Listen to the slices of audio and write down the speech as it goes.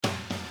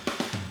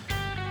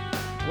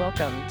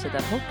Welcome to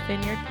the Hope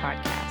Vineyard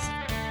Podcast.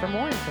 For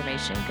more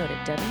information, go to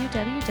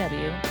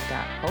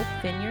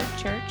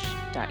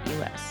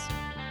www.hopevineyardchurch.us.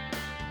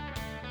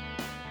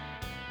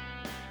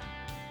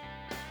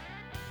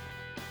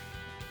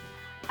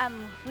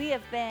 We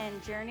have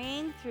been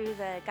journeying through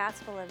the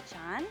Gospel of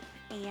John,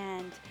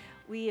 and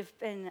we have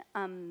been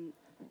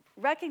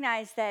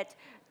recognized that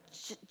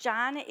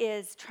John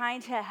is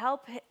trying to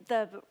help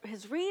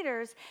his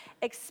readers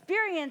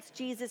experience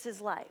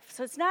Jesus' life.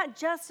 So it's not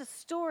just a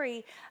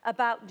story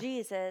about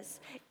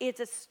Jesus, it's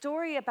a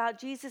story about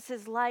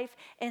Jesus' life,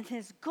 and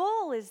his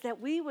goal is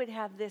that we would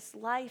have this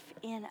life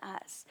in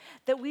us,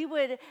 that we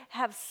would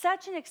have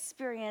such an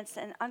experience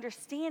and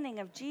understanding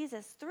of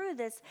Jesus through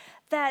this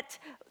that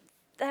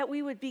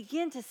we would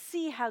begin to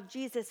see how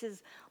Jesus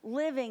is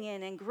living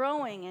in and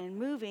growing and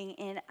moving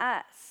in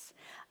us.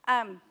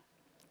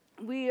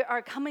 We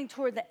are coming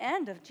toward the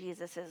end of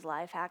Jesus'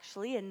 life,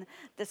 actually, and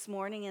this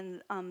morning,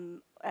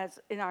 as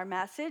in our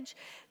message,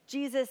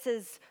 Jesus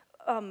is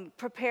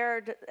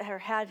prepared or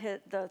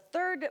had the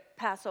third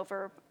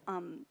Passover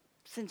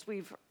since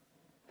we've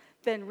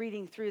been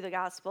reading through the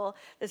gospel.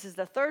 This is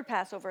the third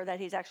Passover that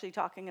he's actually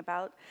talking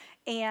about,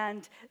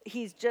 and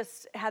he's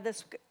just had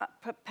this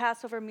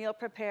Passover meal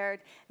prepared,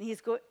 and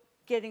he's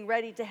getting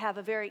ready to have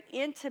a very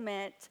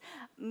intimate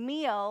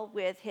meal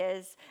with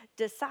his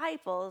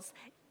disciples,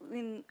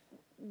 in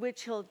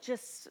which he'll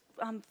just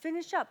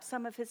finish up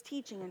some of his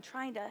teaching and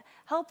trying to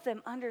help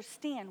them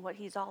understand what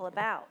he's all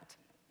about.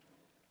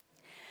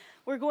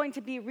 We're going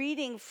to be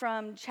reading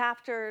from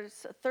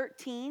chapters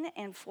 13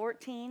 and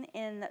 14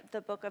 in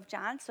the book of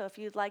John. So if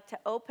you'd like to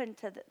open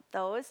to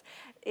those,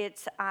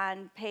 it's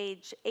on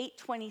page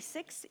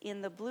 826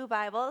 in the blue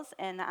Bibles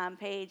and on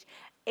page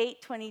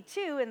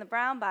 822 in the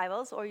brown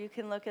Bibles, or you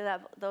can look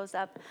those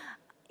up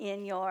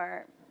in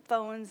your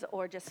phones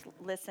or just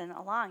listen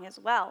along as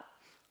well.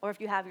 Or if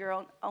you have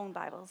your own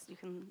Bibles, you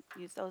can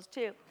use those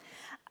too.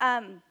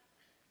 And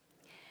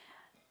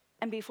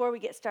before we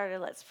get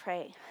started, let's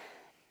pray.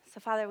 So,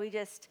 Father, we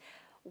just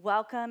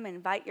welcome and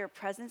invite your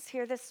presence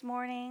here this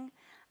morning.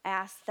 I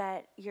ask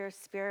that your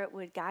Spirit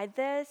would guide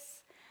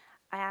this.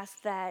 I ask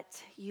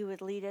that you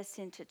would lead us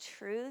into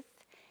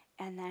truth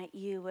and that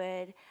you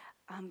would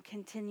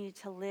continue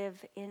to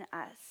live in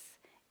us.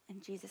 In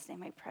Jesus'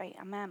 name I pray.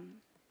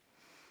 Amen.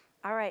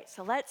 All right,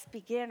 so let's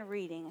begin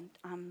reading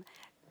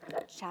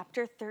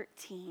chapter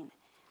 13.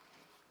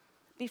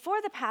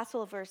 Before the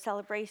Passover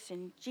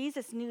celebration,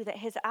 Jesus knew that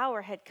his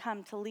hour had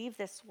come to leave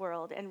this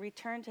world and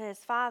return to his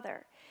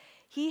Father.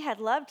 He had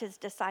loved his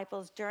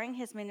disciples during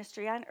his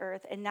ministry on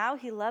earth, and now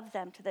he loved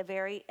them to the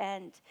very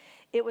end.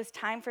 It was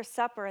time for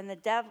supper, and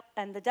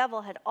the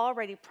devil had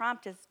already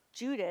prompted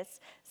Judas,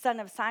 son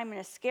of Simon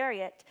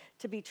Iscariot,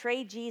 to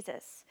betray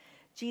Jesus.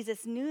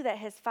 Jesus knew that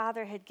his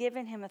Father had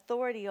given him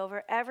authority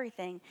over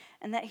everything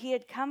and that he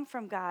had come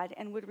from God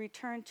and would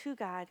return to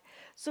God.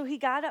 So he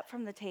got up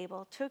from the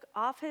table, took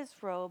off his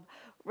robe,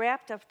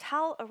 wrapped a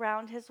towel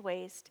around his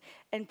waist,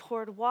 and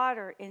poured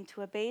water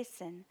into a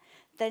basin.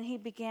 Then he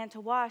began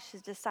to wash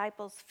his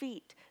disciples'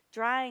 feet,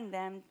 drying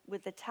them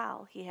with the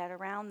towel he had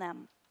around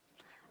them.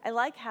 I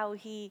like how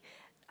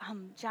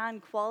John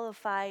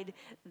qualified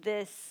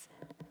this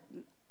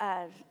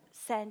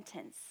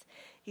sentence.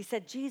 He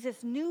said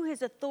Jesus knew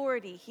his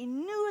authority. He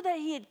knew that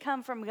he had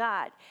come from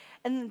God.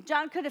 And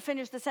John could have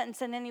finished the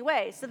sentence in any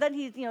way. So then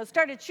he,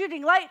 started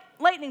shooting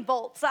lightning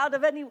bolts out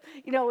of any,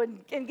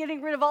 and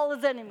getting rid of all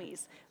his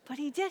enemies. But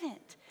he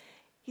didn't.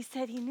 He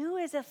said he knew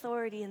his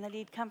authority and that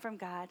he'd come from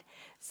God.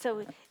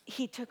 So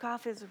he took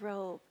off his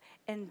robe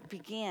and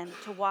began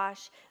to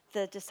wash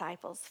the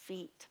disciples'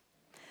 feet.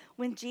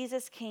 When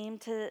Jesus came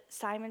to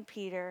Simon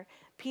Peter,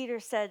 Peter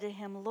said to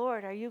him,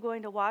 "Lord, are you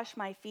going to wash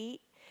my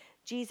feet?"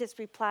 Jesus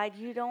replied,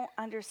 "You don't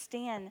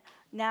understand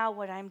now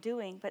what I'm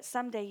doing, but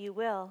someday you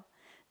will."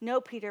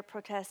 "No," Peter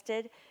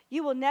protested,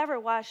 "you will never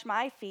wash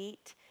my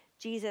feet."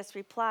 Jesus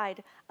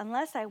replied,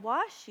 "Unless I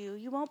wash you,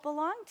 you won't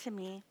belong to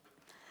me."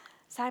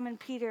 Simon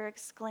Peter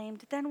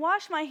exclaimed, "Then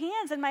wash my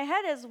hands and my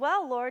head as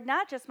well, Lord,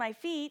 not just my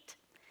feet."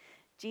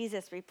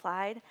 Jesus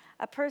replied,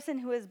 "A person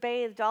who is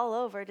bathed all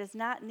over does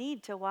not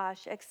need to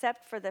wash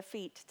except for the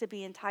feet to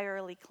be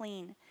entirely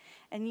clean.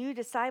 And you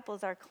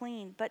disciples are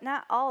clean, but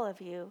not all of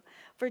you."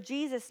 For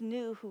Jesus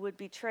knew who would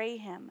betray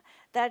him.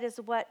 That is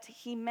what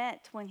he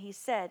meant when he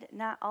said,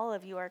 "Not all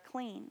of you are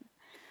clean."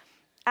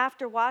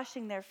 After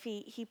washing their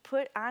feet, he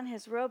put on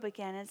his robe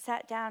again and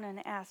sat down and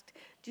asked,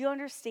 "Do you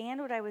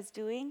understand what I was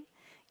doing?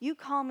 You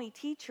call me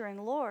teacher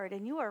and Lord,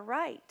 and you are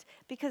right,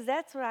 because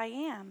that's what I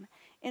am.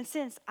 And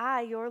since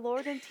I, your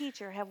Lord and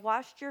teacher, have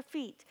washed your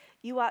feet,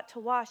 you ought to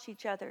wash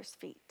each other's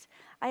feet.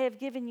 I have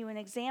given you an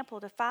example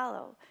to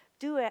follow.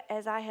 Do it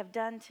as I have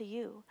done to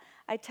you.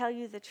 I tell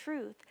you the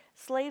truth,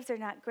 slaves are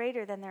not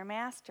greater than their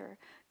master,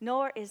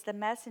 nor is the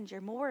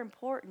messenger more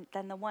important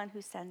than the one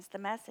who sends the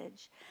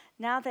message.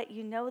 Now that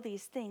you know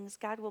these things,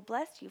 God will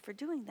bless you for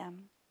doing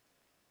them."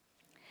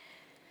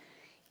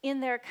 In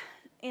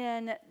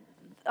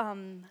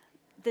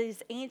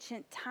these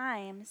ancient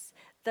times,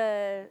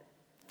 the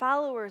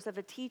followers of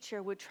a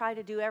teacher would try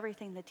to do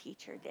everything the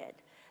teacher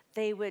did.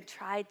 they would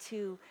try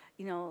to,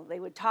 they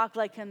would talk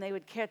like him. They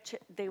would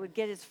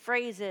get his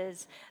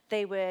phrases.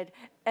 They would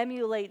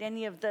emulate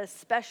any of the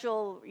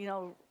special,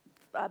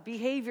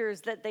 behaviors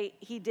that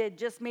he did,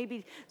 just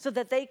maybe so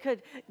that they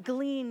could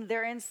glean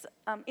their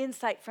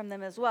insight from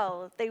them as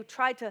well. They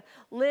tried to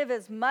live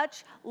as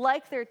much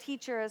like their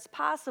teacher as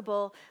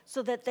possible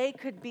so that they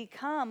could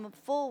become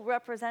full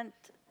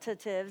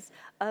representatives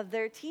of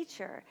their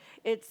teacher.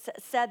 It's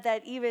said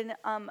that even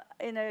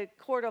in a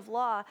court of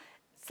law,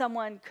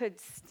 someone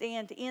could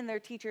stand in their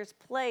teacher's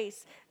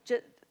place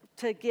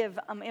to give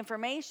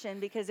information,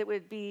 because it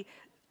would be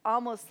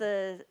almost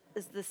the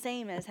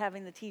same as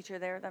having the teacher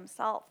there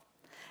themselves.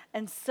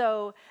 And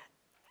so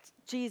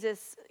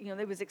Jesus,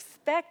 it was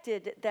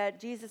expected that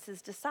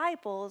Jesus'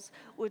 disciples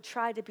would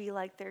try to be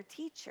like their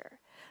teacher.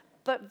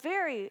 But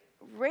very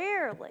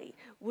rarely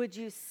would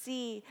you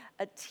see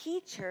a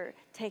teacher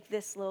take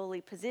this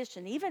lowly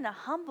position. Even a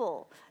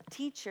humble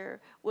teacher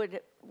would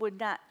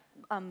not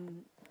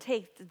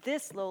take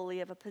this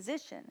lowly of a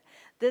position.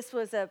 This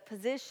was a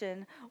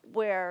position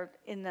where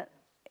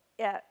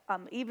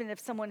even if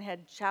someone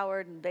had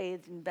showered and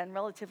bathed and been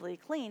relatively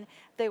clean,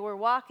 they were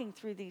walking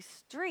through these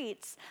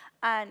streets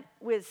and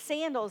with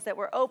sandals that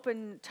were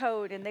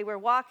open-toed, and they were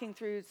walking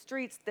through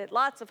streets that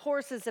lots of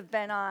horses have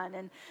been on.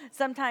 And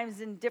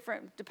sometimes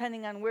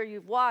depending on where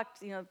you've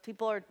walked,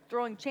 people are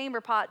throwing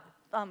chamber pot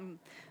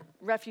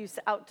refuse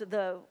out to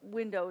the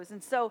windows.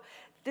 And so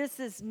this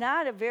is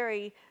not a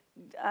very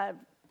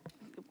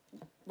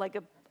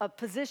a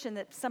position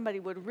that somebody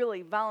would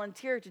really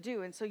volunteer to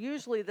do. And so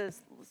usually the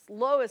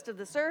lowest of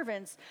the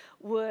servants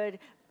would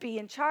be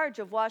in charge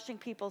of washing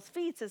people's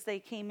feet as they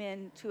came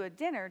in to a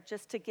dinner,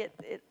 just to get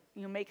it,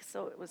 make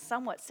so it was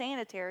somewhat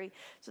sanitary,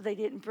 so they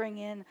didn't bring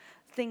in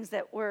things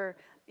that were,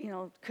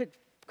 could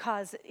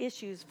cause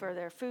issues for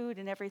their food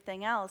and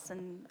everything else,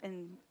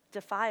 and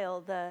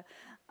defile the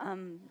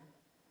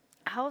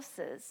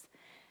houses.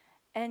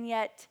 And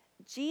yet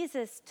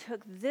Jesus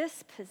took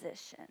this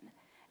position.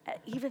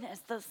 Even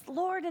as the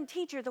Lord and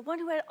teacher, the one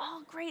who had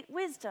all great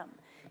wisdom,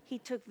 he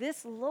took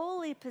this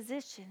lowly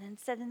position and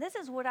said, and this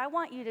is what I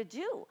want you to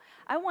do.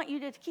 I want you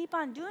to keep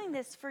on doing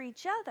this for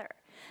each other.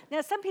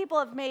 Now, some people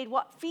have made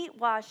feet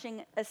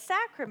washing a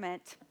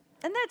sacrament,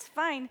 and that's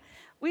fine.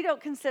 We don't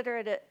consider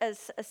it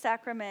as a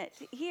sacrament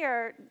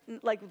here,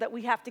 like that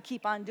we have to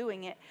keep on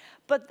doing it.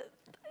 But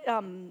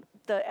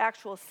the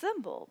actual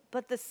symbol,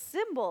 the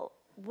symbol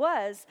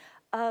was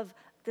of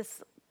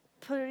this,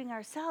 putting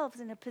ourselves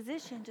in a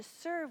position to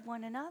serve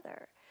one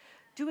another,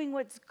 doing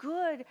what's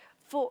good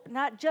for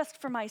not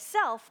just for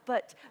myself,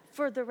 but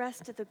for the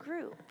rest of the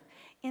group.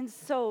 And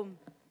so,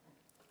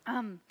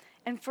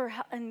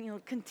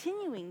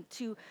 continuing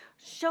to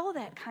show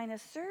that kind of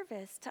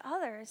service to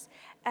others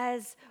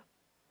as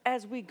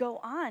we go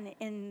on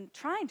in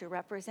trying to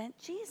represent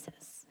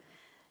Jesus.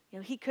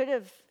 He could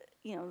have,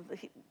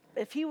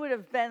 if he would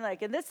have been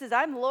like, and this is,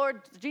 I'm Lord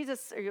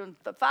Jesus,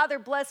 the Father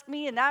blessed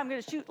me, and now I'm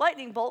going to shoot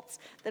lightning bolts,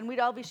 then we'd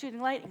all be shooting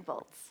lightning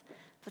bolts.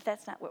 But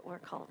that's not what we're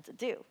called to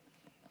do.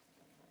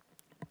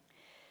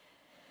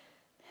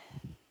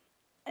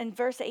 In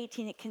verse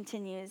 18, it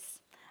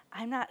continues,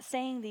 I'm not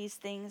saying these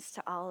things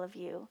to all of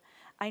you.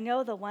 I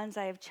know the ones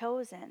I have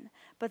chosen,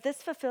 but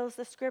this fulfills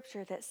the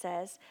scripture that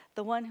says,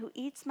 the one who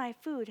eats my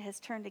food has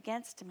turned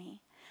against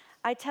me.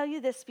 I tell you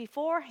this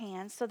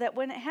beforehand so that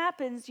when it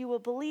happens, you will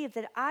believe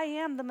that I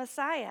am the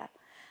Messiah.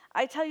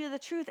 I tell you the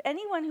truth,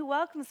 anyone who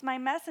welcomes my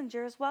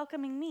messenger is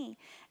welcoming me,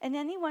 and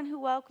anyone who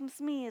welcomes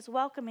me is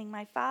welcoming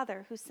my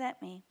Father who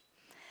sent me.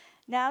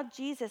 Now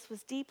Jesus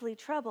was deeply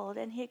troubled,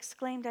 and he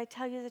exclaimed, I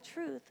tell you the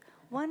truth,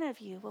 one of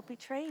you will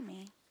betray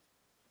me.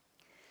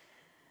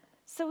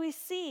 So we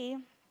see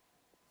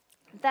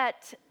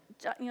that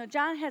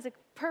John has a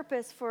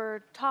purpose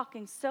for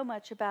talking so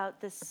much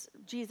about this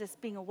Jesus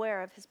being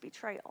aware of his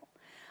betrayal.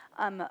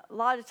 A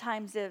lot of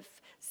times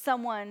if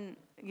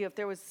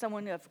there was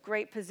someone of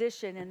great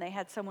position and they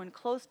had someone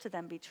close to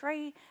them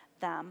betray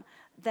them,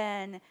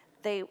 then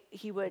it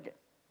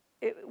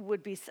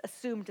would be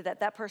assumed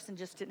that person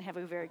just didn't have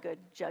a very good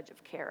judge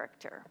of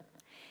character.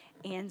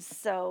 And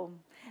so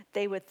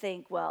they would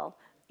think, well,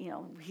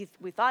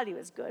 we thought he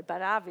was good,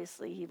 but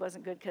obviously he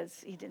wasn't good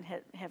because he didn't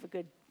have a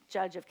good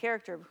judge of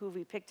character of who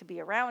we picked to be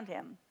around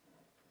him.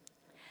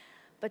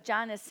 But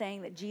John is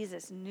saying that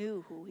Jesus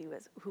knew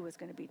who was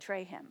going to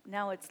betray him.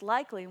 Now it's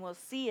likely, and we'll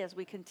see as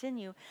we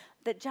continue,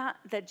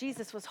 that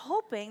Jesus was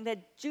hoping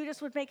that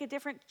Judas would make a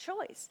different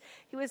choice.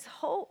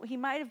 He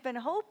might have been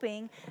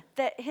hoping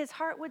that his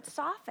heart would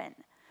soften,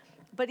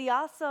 but he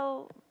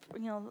also,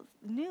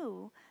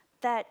 knew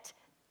that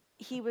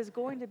he was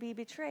going to be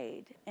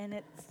betrayed, and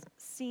it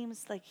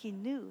seems like he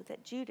knew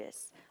that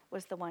Judas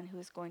was the one who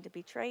was going to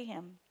betray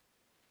him.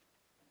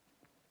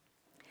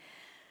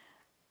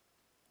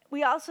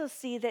 We also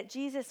see that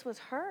Jesus was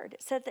hurt.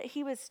 It said that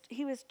he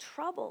was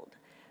troubled.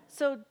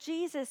 So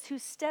Jesus, who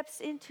steps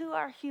into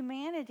our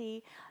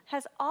humanity,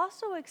 has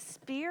also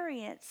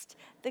experienced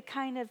the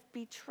kind of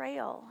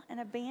betrayal and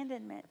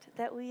abandonment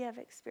that we have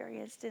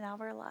experienced in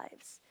our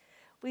lives.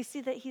 we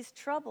see that he's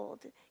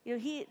troubled.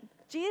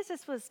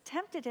 Jesus was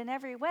tempted in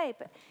every way,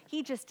 but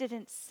he just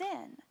didn't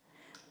sin.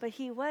 But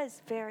he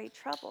was very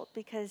troubled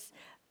because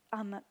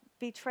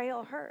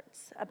betrayal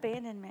hurts,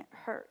 abandonment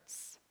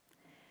hurts.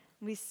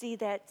 We see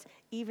that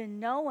even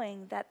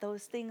knowing that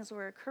those things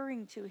were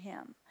occurring to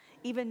him,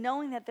 even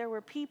knowing that there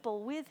were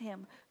people with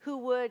him who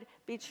would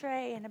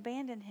betray and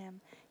abandon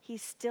him, he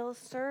still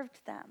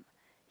served them.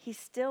 He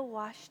still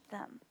washed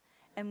them.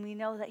 And we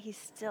know that he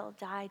still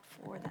died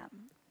for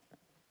them.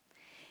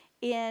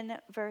 In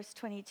verse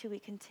 22, we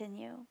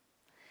continue.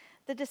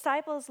 The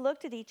disciples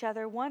looked at each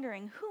other,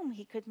 wondering whom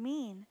he could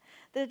mean.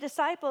 The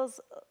disciples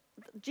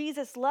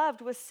Jesus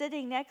loved was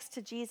sitting next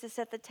to Jesus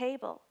at the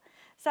table.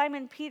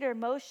 Simon Peter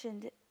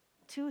motioned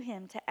to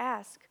him to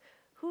ask,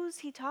 "Who's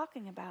he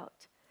talking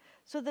about?"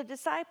 So the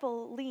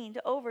disciple leaned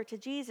over to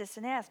Jesus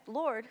and asked,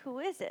 "Lord, who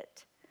is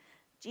it?"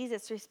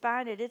 Jesus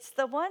responded, "It's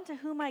the one to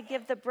whom I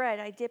give the bread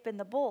I dip in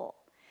the bowl."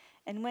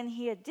 And when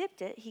he had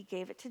dipped it, he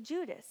gave it to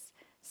Judas,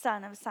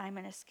 son of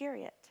Simon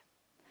Iscariot.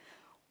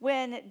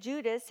 When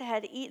Judas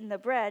had eaten the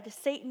bread,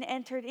 Satan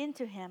entered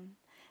into him.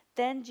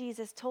 Then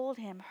Jesus told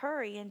him,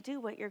 "Hurry and do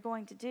what you're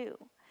going to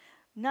do."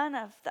 None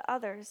of the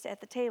others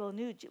at the table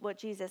knew what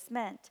Jesus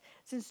meant.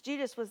 Since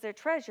Judas was their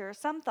treasurer,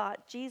 some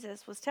thought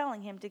Jesus was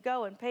telling him to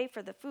go and pay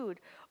for the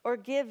food or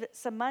give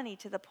some money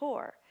to the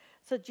poor.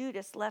 So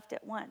Judas left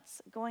at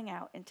once, going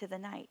out into the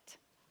night.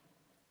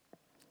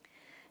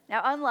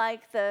 Now,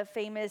 unlike the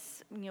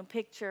famous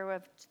picture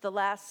of the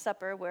Last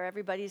Supper where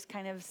everybody's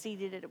kind of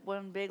seated at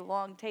one big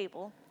long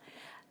table,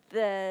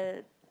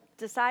 the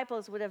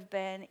disciples would have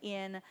been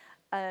in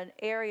an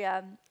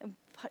area.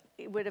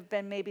 It would have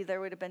been there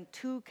would have been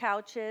two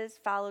couches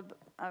followed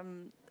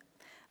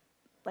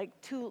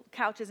like two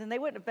couches, and they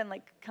wouldn't have been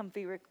like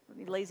comfy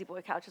lazy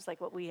boy couches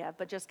like what we have,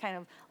 but just kind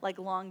of like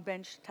long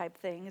bench type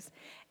things.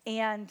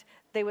 And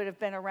they would have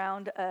been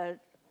around a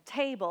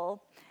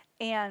table,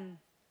 and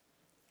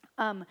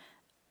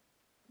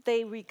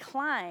they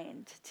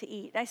reclined to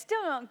eat. I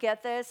still don't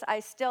get this.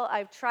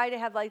 I've tried to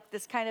have like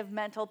this kind of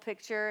mental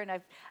picture,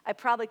 and I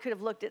probably could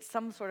have looked at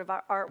some sort of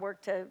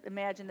artwork to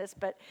imagine this,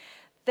 but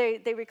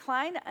they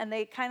recline and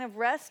they kind of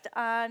rest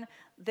on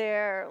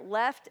their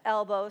left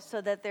elbow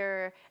so that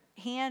their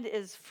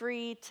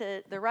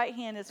right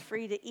hand is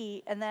free to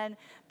eat, and then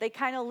they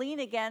kind of lean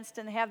against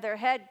and have their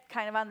head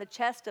kind of on the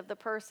chest of the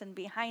person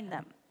behind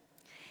them.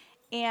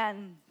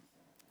 And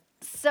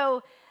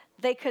so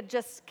they could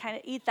just kind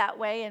of eat that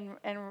way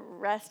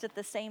and rest at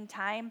the same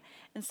time.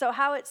 And so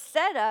how it's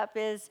set up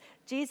is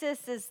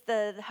Jesus is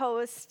the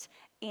host,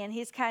 and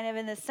he's kind of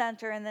in the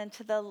center, and then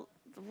to the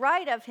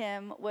right of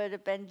him would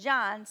have been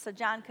John. So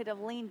John could have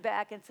leaned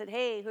back and said,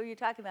 "Hey, who are you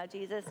talking about,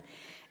 Jesus?"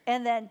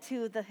 And then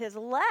to his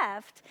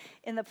left,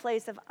 in the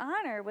place of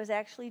honor, was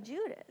actually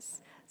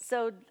Judas.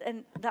 So,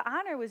 and the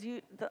honor was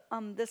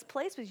this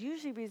place was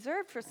usually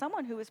reserved for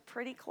someone who was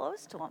pretty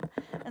close to him.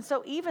 And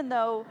so, even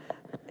though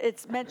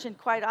it's mentioned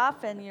quite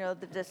often,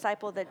 the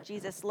disciple that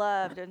Jesus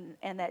loved,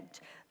 and that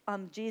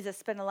Jesus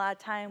spent a lot of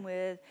time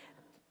with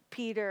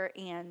Peter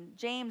and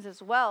James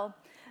as well,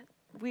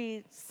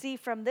 we see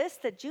from this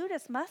that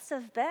Judas must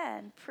have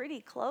been pretty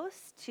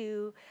close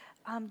to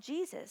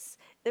Jesus.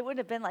 It wouldn't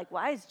have been like,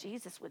 why is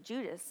Jesus with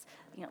Judas?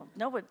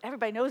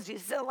 Everybody knows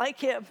Jesus doesn't like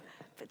him.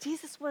 But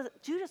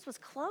Judas was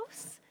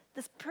close.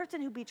 This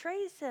person who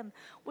betrays him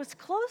was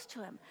close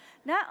to him.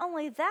 Not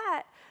only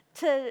that,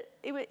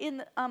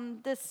 in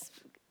this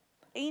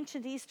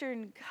ancient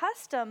Eastern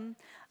custom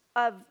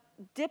of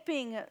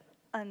dipping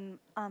and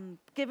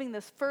giving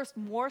this first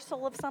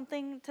morsel of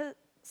something to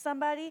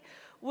somebody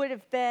would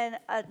have been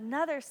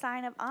another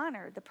sign of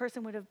honor. The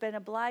person would have been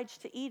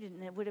obliged to eat it,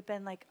 and it would have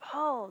been like,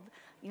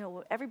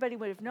 everybody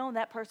would have known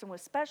that person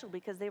was special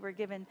because they were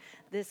given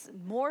this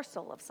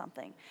morsel of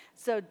something.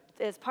 So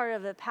as part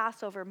of the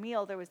Passover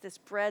meal, there was this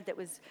bread that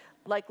was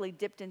likely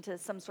dipped into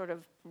some sort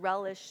of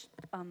relish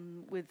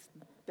with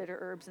bitter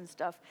herbs and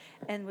stuff,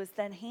 and was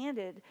then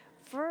handed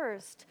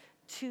first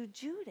to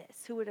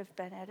Judas, who would have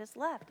been at his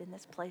left in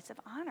this place of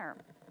honor.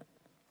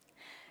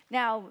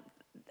 Now,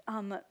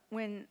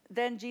 when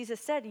then Jesus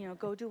said,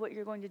 go do what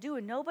you're going to do,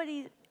 and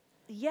nobody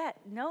yet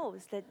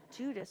knows that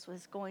Judas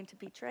was going to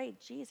betray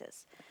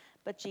Jesus,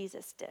 but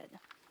Jesus did.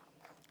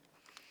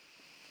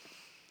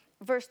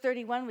 Verse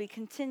 31, we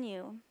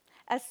continue.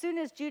 As soon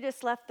as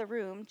Judas left the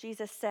room,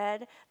 Jesus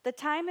said, "The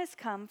time has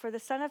come for the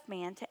Son of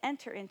Man to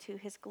enter into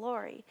his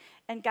glory,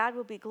 and God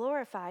will be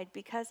glorified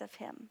because of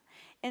him.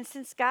 And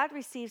since God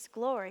receives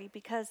glory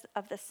because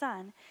of the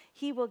Son,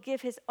 he will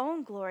give his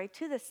own glory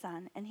to the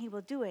Son, and he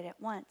will do it at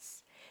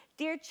once.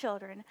 Dear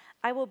children,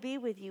 I will be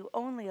with you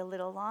only a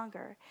little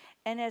longer.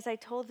 And as I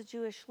told the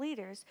Jewish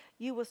leaders,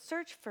 you will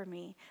search for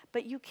me,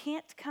 but you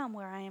can't come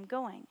where I am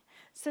going.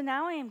 So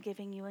now I am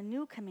giving you a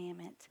new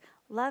commandment.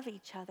 Love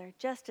each other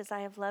just as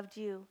I have loved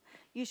you.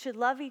 You should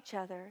love each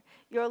other.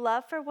 Your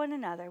love for one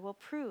another will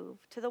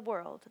prove to the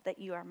world that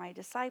you are my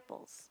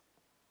disciples."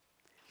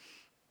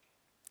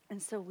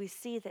 And so we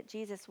see that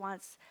Jesus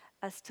wants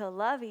us to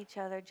love each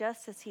other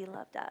just as he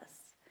loved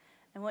us.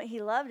 And what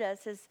he loved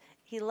us is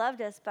He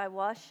loved us by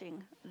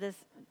washing this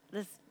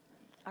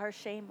our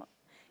shame.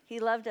 He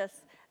loved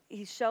us.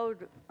 He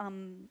showed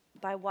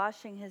by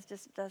washing his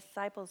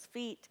disciples'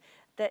 feet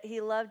that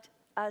he loved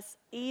us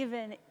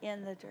even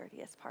in the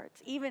dirtiest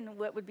parts, even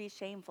what would be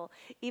shameful,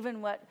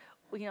 even what,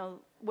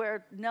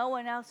 where no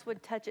one else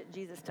would touch it,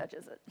 Jesus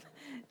touches it.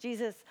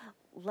 Jesus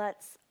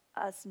lets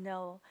us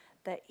know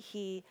that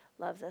he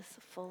loves us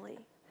fully.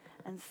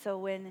 And so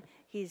when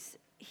he's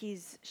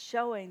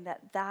showing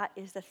that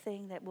is the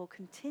thing that will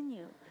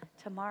continue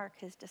to mark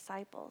his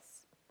disciples.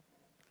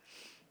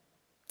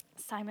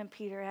 Simon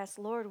Peter asked,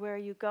 "Lord, where are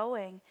you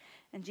going?"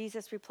 And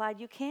Jesus replied,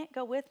 "You can't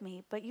go with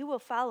me, but you will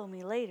follow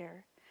me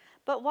later."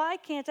 "But why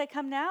can't I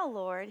come now,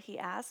 Lord?" he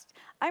asked.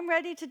 "I'm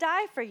ready to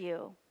die for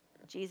you."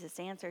 Jesus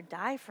answered,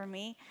 "Die for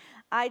me?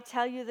 I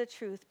tell you the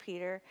truth,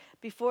 Peter.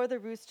 Before the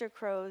rooster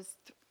crows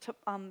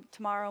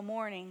tomorrow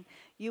morning,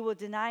 you will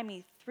deny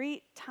me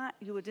 3 times.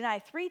 You will deny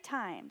 3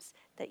 times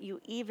that you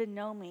even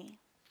know me."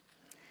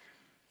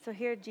 So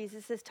here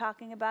Jesus is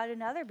talking about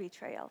another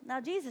betrayal.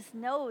 Now Jesus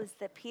knows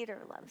that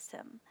Peter loves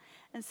him.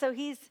 And so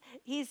he's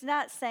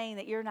not saying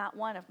that you're not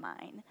one of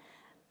mine,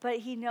 but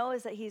he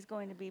knows that he's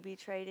going to be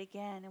betrayed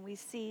again. And we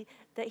see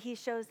that he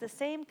shows the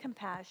same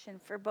compassion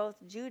for both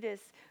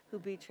Judas, who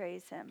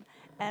betrays him,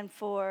 and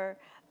for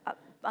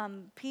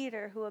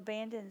Peter, who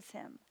abandons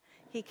him.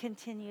 He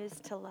continues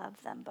to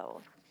love them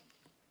both.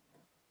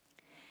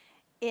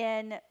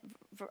 In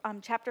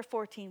chapter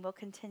 14, we'll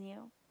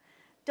continue.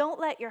 "Don't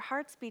let your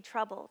hearts be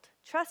troubled.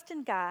 Trust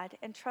in God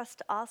and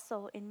trust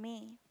also in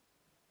me."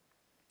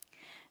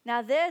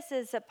 Now, this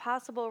is a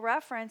possible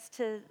reference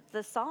to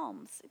the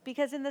Psalms,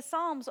 because in the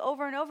Psalms,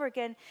 over and over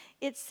again,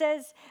 it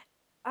says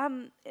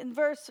in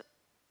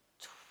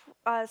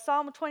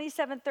Psalm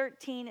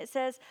 27:13, it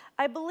says,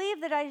 "I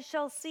believe that I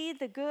shall see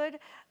the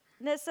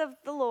goodness of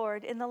the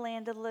Lord in the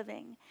land of the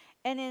living."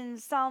 And in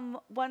Psalm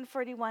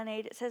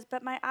 141:8, it says,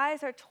 "But my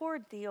eyes are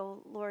toward thee,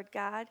 O Lord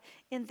God.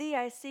 In thee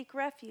I seek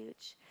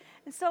refuge."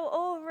 And so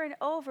over and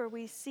over,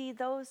 we see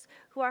those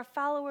who are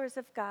followers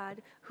of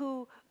God,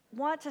 who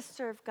want to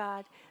serve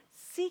God,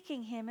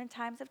 seeking him in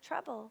times of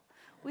trouble.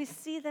 We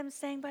see them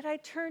saying, "But I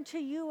turn to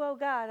you, O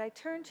God, I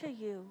turn to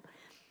you."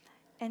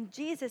 And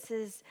Jesus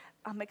is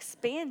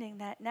expanding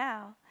that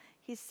now.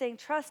 He's saying,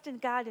 trust in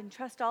God and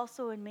trust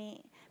also in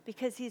me,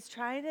 because he's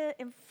trying to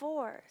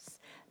enforce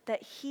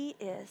that he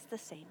is the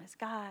same as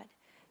God.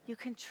 You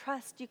can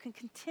trust, you can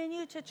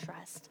continue to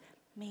trust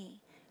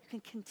me. You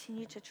can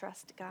continue to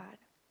trust God.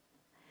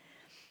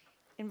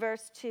 In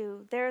verse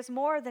 2, "There is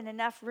more than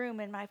enough room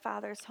in my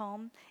Father's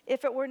home.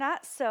 If it were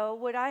not so,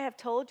 would I have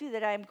told you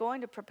that I am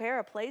going to prepare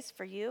a place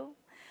for you?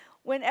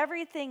 When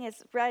everything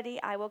is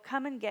ready, I will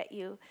come and get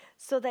you,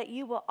 so that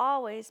you will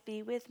always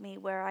be with me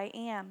where I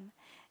am,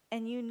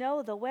 and you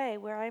know the way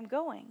where I'm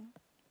going."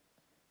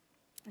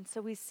 And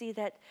so we see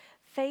that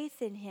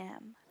faith in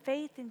him,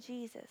 faith in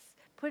Jesus,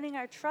 putting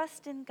our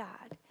trust in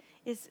God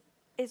is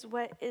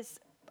what is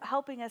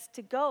helping us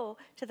to go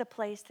to the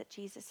place that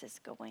Jesus is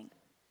going.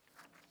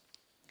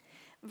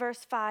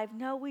 Verse 5,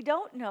 "No, we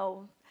don't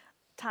know,"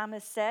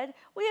 Thomas said.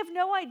 "We have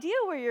no idea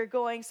where you're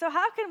going, so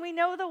how can we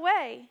know the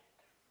way?"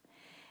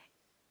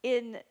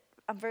 In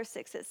verse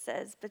 6, it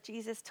says, "But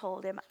Jesus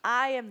told him,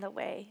 'I am the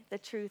way, the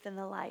truth, and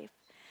the life.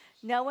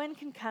 No one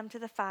can come to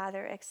the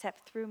Father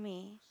except through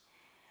me.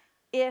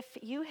 If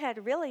you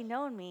had really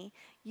known me,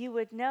 you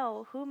would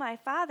know who my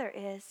Father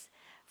is.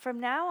 From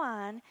now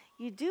on,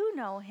 you do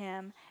know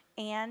him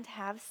and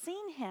have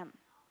seen him.'"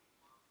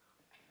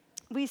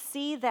 We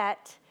see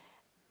that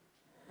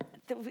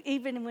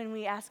even when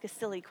we ask a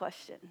silly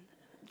question,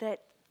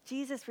 that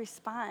Jesus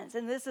responds.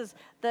 And this is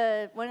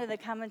one of the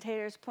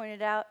commentators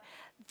pointed out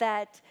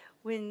that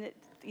when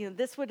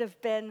this would have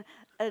been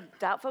a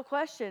doubtful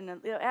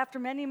question, after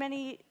many,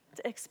 many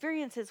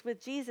experiences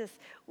with Jesus,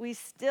 we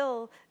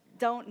still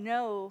don't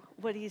know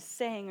what he's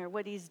saying or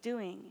what he's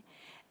doing.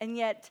 And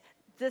yet,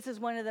 this is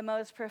one of the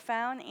most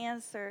profound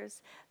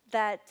answers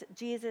that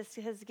Jesus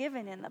has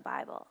given in the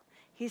Bible.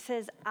 He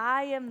says,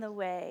 "I am the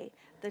way,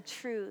 the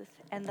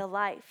truth, and the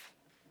life."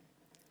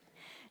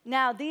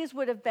 Now, these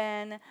would have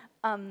been,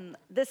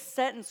 this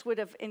sentence would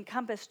have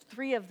encompassed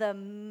 3 of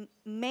the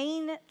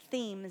main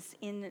themes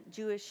in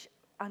Jewish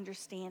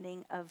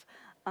understanding of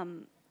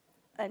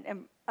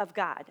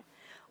God.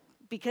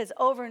 Because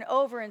over and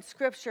over in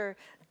Scripture,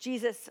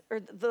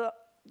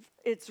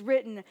 it's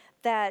written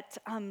that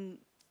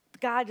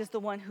God is the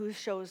one who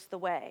shows the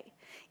way.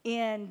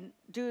 In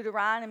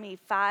Deuteronomy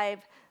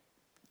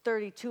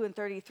 5:32 and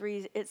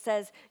 33, it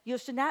says, "You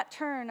should not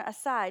turn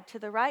aside to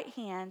the right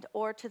hand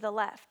or to the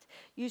left.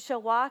 You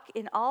shall walk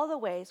in all the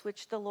ways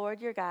which the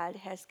Lord your God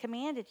has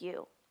commanded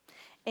you."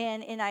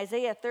 And in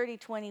Isaiah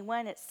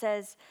 30:21, it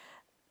says,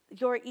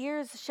 "Your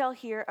ears shall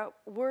hear a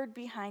word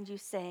behind you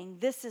saying,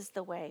 'This is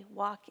the way,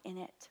 walk in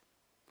it.'"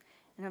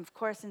 And of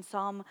course, in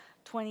Psalm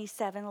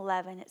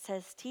 27:11, it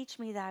says, "Teach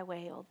me thy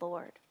way, O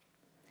Lord."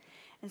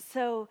 And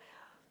so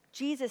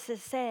Jesus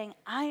is saying,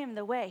 I am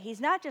the way. He's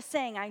not just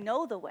saying, I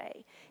know the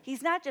way.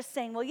 He's not just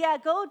saying, well, yeah,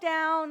 go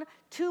down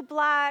 2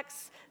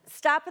 blocks,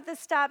 stop at the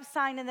stop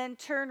sign, and then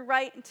turn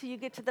right until you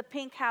get to the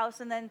pink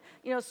house, and then,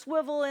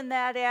 swivel in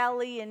that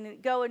alley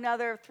and go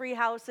another 3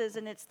 houses,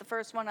 and it's the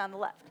first one on the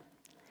left.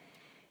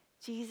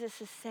 Jesus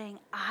is saying,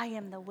 I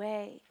am the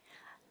way.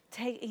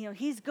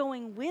 He's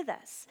going with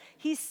us.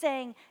 He's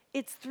saying,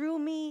 it's through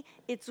me,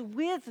 it's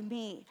with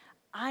me.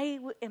 I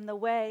am the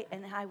way,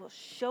 and I will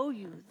show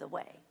you the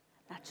way.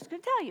 Not just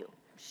going to tell you,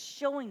 I'm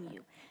showing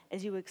you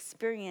as you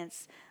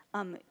experience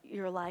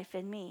your life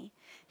in me.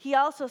 He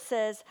also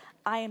says,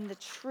 I am the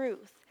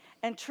truth.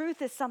 And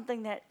truth is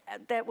something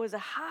that was a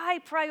high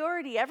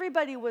priority.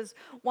 Everybody was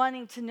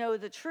wanting to know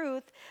the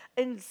truth.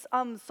 In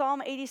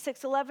Psalm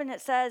 86:11,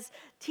 it says,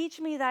 teach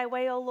me thy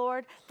way, O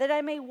Lord, that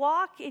I may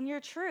walk in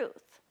your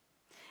truth.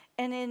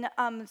 And in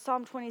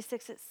Psalm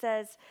 26, it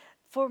says,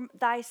 for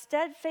thy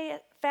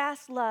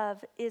steadfast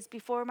love is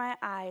before my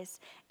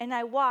eyes, and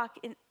I walk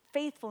in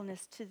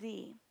faithfulness to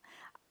thee.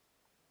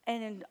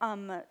 And in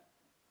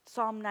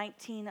Psalm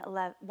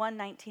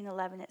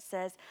 119:11, it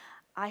says,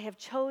 I have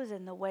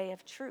chosen the way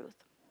of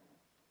truth.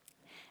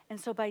 And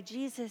so by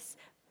Jesus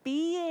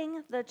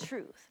being the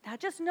truth, not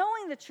just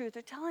knowing the truth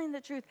or telling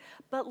the truth,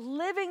 but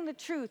living the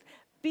truth,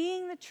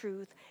 being the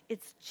truth,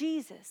 it's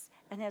Jesus.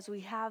 And as we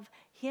have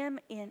him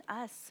in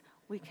us,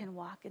 we can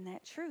walk in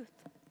that truth.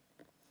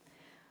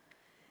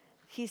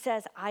 He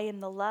says, I am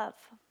the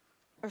life.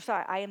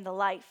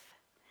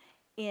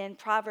 In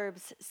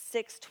Proverbs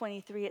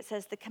 6:23, it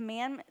says, the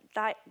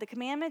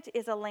commandment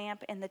is a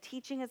lamp, and the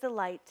teaching is a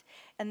light,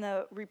 and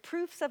the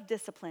reproofs of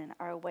discipline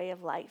are a way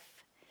of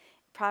life.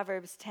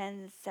 Proverbs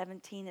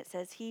 10:17, it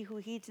says, he who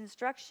heeds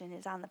instruction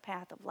is on the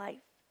path of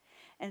life.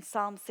 And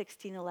Psalm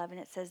 16:11,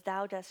 it says,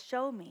 thou dost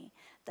show me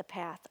the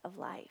path of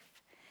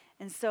life.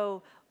 And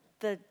so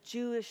the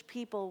Jewish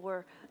people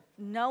were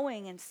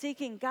knowing and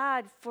seeking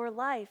God for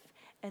life,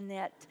 and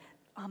that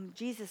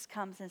Jesus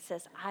comes and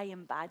says, I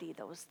embody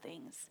those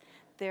things.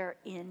 They're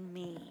in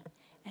me.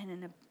 And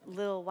in a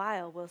little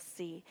while, we'll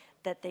see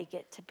that they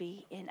get to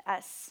be in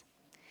us.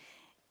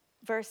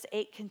 Verse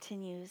 8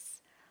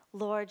 continues,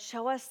 Lord,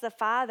 show us the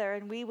Father,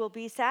 and we will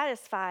be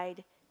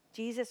satisfied.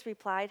 Jesus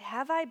replied,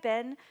 have I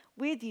been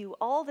with you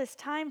all this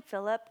time,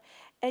 Philip,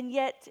 and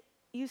yet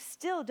you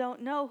still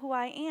don't know who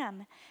I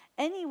am?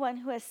 Anyone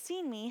who has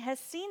seen me has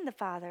seen the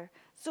Father.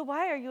 So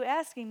why are you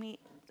asking me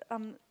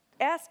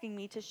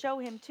to show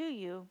him to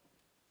you?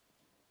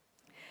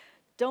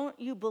 Don't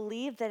you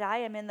believe that I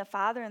am in the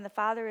Father and the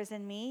Father is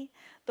in me?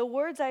 The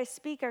words I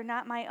speak are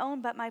not my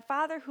own, but my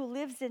Father who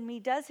lives in me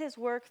does his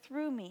work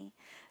through me.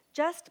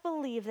 Just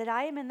believe that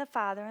I am in the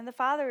Father and the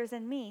Father is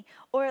in me,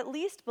 or at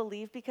least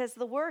believe because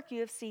the work you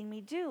have seen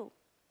me do.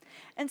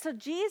 And so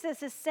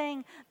Jesus is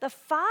saying the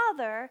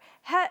Father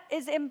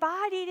is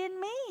embodied in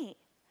me.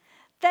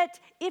 That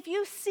if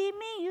you see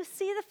me, you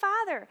see the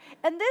Father.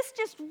 And this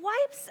just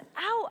wipes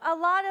out a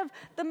lot of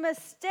the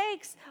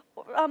mistakes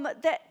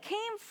that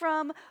came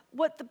from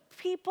what the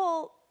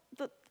people,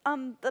 the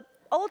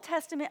Old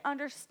Testament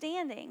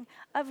understanding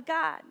of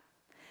God.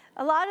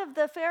 A lot of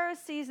the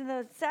Pharisees and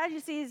the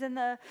Sadducees and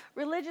the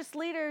religious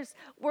leaders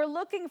were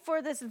looking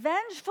for this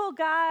vengeful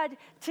God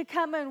to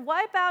come and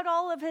wipe out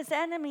all of his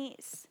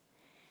enemies.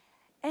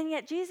 And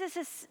yet Jesus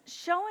is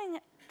showing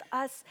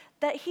us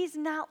that he's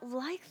not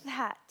like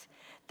that.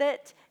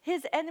 That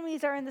his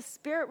enemies are in the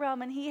spirit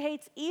realm and he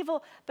hates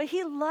evil, but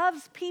he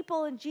loves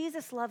people and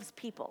Jesus loves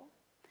people.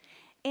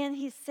 And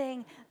he's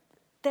saying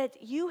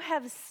that you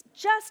have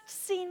just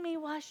seen me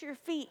wash your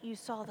feet, you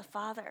saw the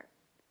Father.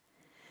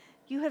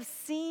 You have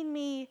seen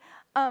me,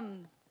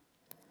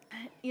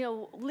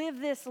 live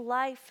this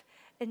life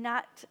and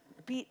not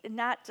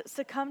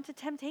succumb to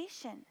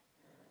temptation.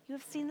 You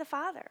have seen the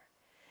Father.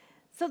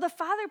 So the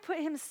Father put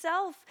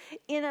himself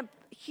in a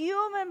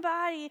human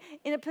body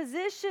in a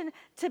position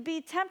to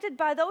be tempted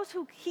by those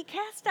who he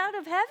cast out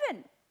of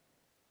heaven.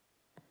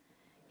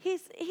 He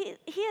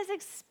has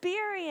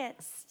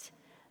experienced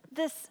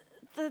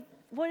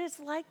what it's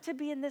like to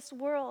be in this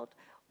world,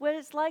 what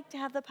it's like to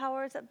have the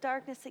powers of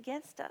darkness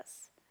against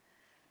us.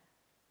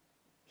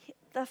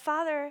 The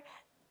Father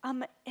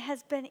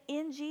has been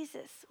in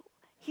Jesus.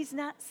 His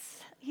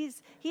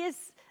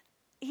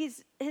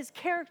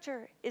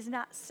character is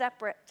not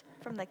separate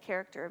from the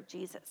character of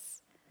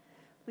Jesus.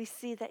 We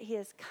see that he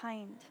is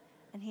kind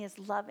and he is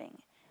loving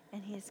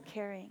and he is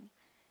caring.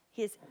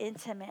 He is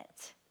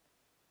intimate.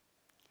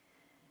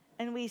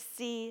 And we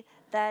see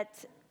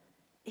that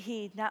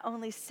he not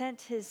only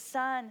sent his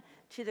son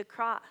to the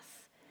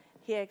cross,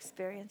 he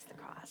experienced the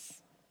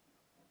cross.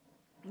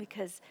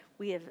 Because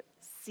we have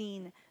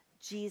seen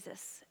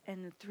Jesus,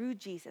 and through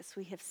Jesus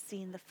we have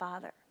seen the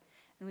Father.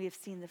 And we have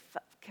seen the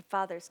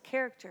Father's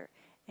character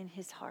in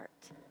his heart.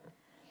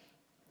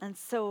 And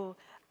so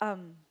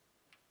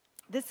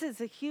this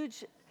is a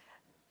huge,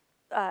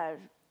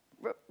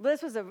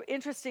 this was an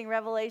interesting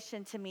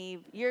revelation to me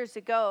years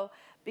ago,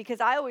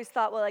 because I always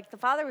thought, well, like the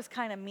Father was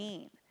kind of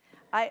mean.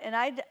 when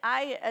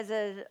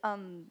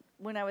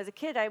I was a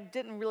kid, I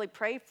didn't really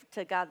pray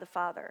to God the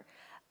Father.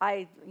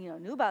 I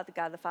knew about the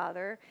God the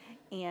Father,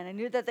 and I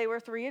knew that they were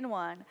three in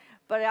one,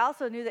 but I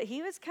also knew that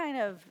he was kind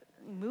of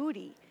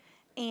moody,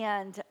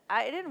 and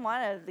I didn't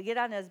want to get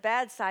on his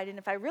bad side. And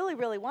if I really,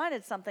 really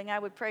wanted something, I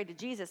would pray to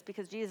Jesus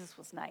because Jesus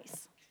was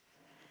nice.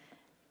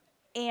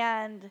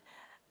 And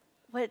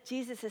what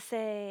Jesus is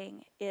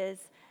saying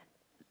is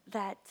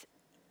that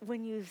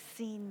when you've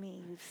seen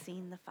me, you've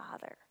seen the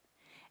Father.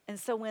 And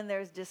so when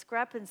there's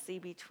discrepancy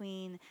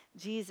between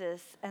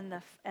Jesus and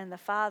the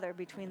Father,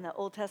 between the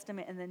Old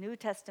Testament and the New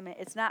Testament,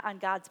 it's not on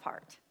God's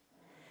part.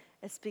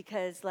 It's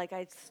because, like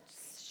I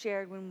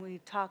shared when we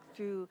talked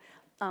through,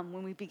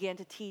 when we began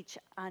to teach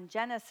on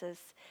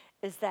Genesis,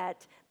 is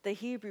that the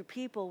Hebrew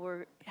people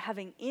were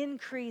having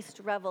increased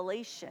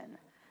revelation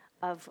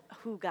of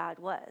who God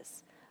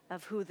was,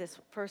 of who this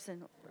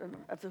person,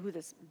 of who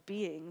this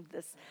being,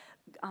 this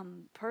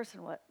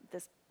person, what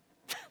this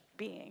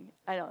being,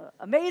 I don't know,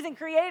 amazing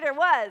creator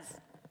was.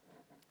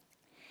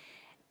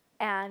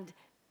 And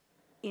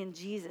in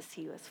Jesus,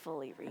 he was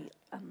fully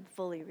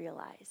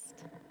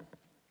realized.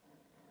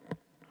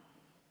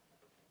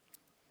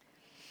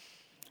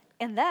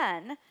 And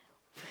then,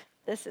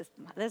 this is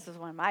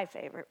one of my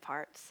favorite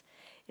parts.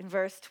 In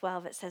verse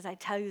 12, it says, I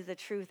tell you the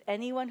truth,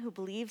 anyone who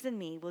believes in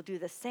me will do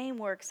the same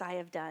works I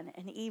have done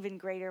and even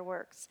greater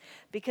works,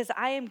 because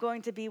I am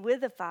going to be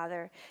with the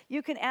Father.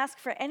 You can ask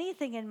for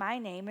anything in my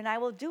name, and I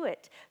will do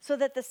it, so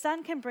that the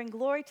Son can bring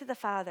glory to the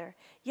Father.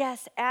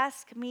 Yes,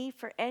 ask me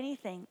for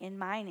anything in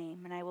my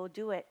name, and I will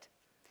do it.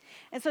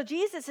 And so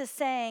Jesus is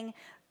saying,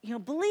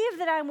 believe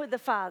that I'm with the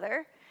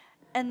Father,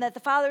 and that the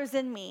Father is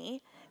in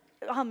me,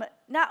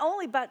 not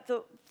only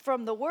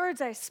from the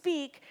words I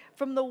speak,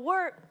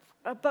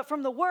 but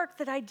from the work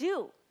that I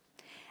do.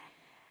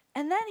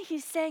 And then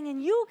he's saying,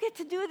 and you get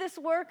to do this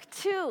work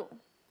too.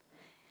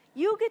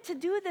 You get to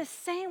do this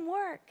same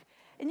work.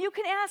 And you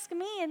can ask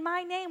me in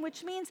my name,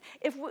 which means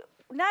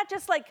not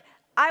just like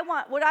I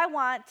want what I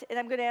want, and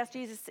I'm going to ask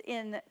Jesus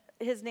in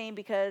his name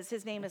because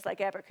his name is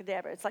like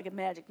abracadabra. It's like a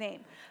magic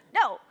name.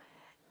 No.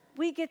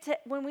 We get to,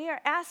 when we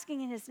are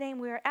asking in his name,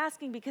 we are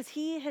asking because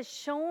he has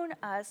shown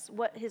us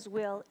what his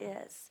will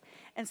is.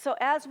 And so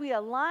as we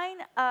align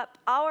up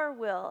our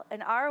will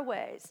and our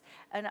ways,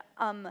 and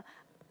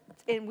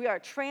we are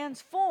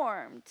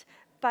transformed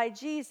by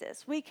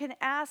Jesus, we can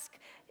ask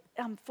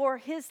for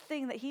his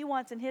thing that he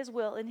wants in his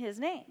will in his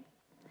name.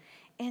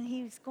 And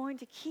he's going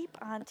to keep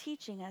on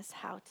teaching us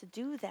how to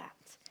do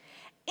that.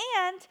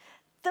 And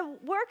the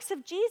works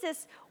of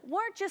Jesus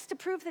weren't just to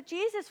prove that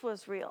Jesus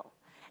was real.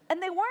 And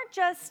they weren't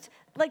just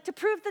like to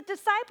prove the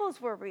disciples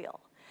were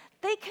real.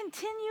 They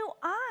continue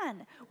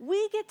on.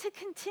 We get to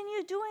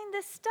continue doing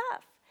this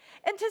stuff.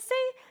 And to say,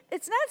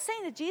 it's not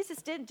saying that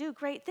Jesus didn't do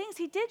great things.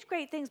 He did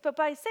great things, but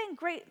by saying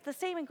the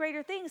same and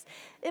greater things,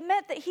 it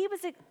meant that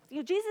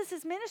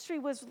Jesus' ministry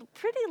was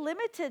pretty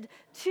limited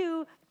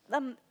to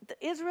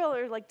Israel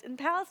or like in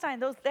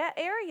Palestine, that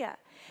area.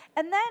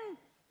 And then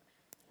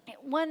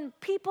when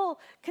people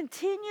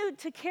continued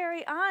to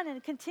carry on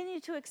and continue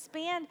to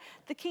expand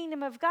the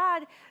kingdom of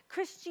God,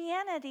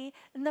 Christianity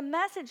and the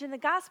message and the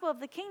gospel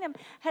of the kingdom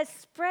has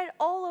spread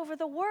all over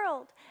the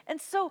world. And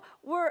so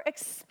we're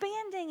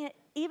expanding it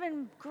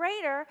even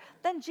greater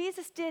than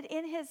Jesus did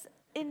in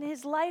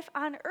his life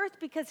on earth,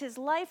 because his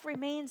life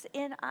remains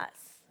in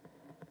us.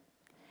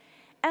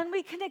 And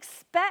we can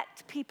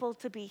expect people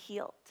to be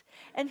healed.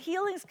 And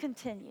healings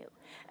continue.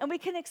 And we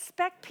can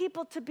expect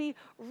people to be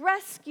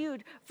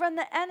rescued from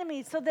the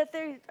enemy so that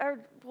they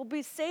will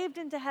be saved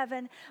into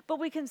heaven. But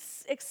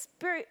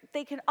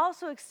they can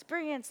also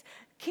experience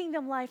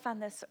kingdom life on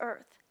this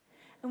earth.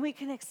 And we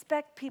can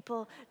expect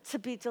people to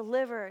be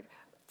delivered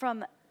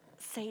from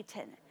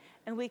Satan.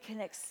 And we can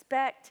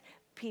expect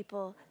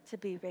people to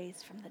be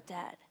raised from the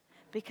dead.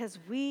 Because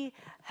we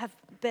have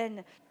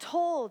been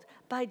told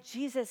by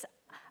Jesus,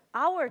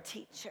 our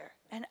teacher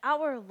and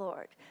our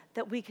Lord,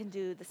 that we can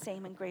do the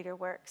same and greater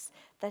works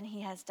than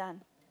he has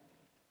done.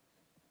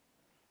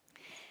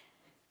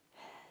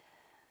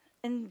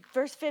 In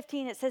verse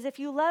 15, it says, if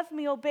you love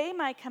me, obey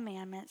my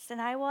commandments,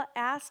 and I will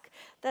ask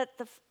that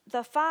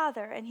the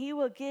Father, and he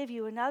will give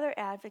you another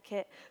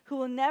advocate who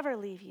will never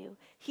leave you.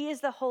 He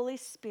is the Holy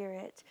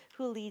Spirit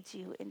who leads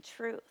you in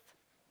truth.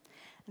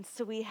 And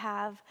so we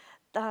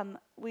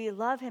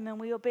love him and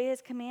we obey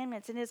his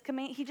commandments. And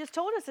he just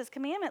told us his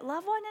commandment,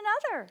 love one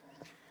another.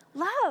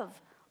 Love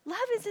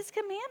is his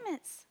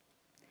commandments.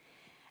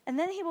 And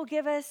then he will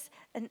give us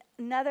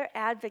another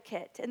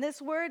advocate. And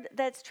this word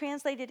that's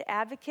translated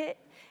advocate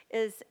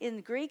is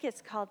in Greek,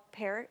 it's called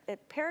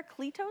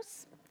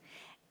parakletos.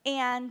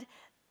 And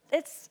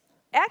it's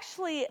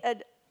actually,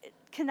 it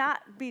cannot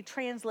be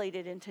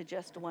translated into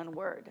just one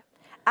word.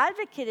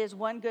 Advocate is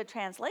one good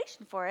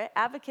translation for it.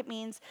 Advocate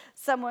means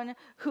someone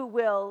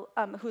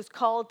who's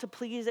called to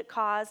plead a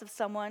cause of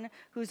someone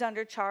who's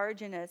under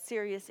charge in a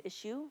serious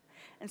issue.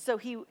 And so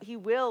he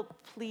will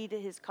plead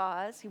his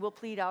cause. He will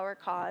plead our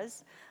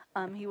cause.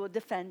 He will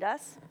defend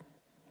us.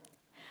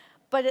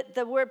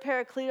 the word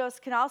parakletos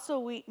can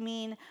also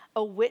mean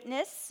a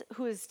witness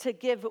who is to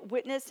give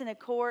witness in a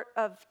court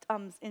of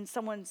in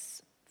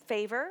someone's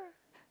favor.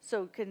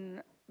 So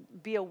can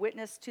be a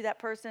witness to that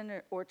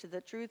person or to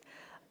the truth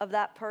of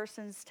that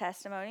person's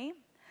testimony.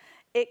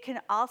 It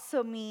can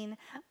also mean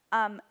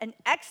an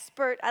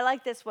expert. I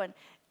like this one.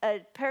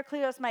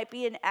 Parakletos might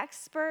be an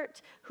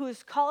expert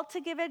who's called to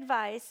give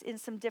advice in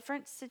some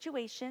different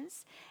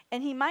situations,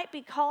 and he might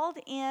be called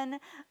in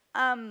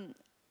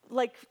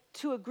like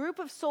to a group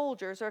of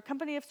soldiers or a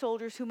company of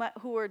soldiers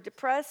who are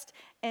depressed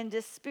and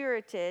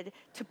dispirited,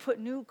 to put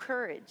new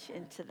courage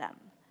into them.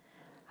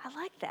 I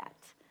like that.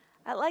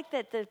 I like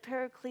that the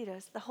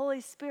Parakletos, the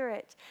Holy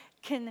Spirit,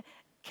 can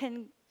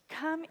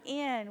come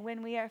in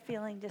when we are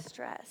feeling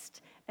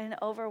distressed and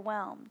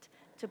overwhelmed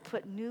to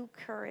put new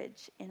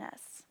courage in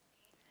us.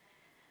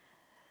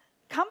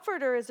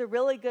 Comforter is a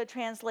really good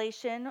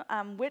translation.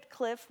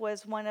 Wycliffe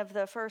was one of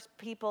the first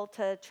people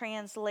to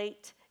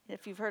translate,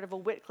 if you've heard of a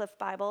Wycliffe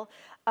Bible,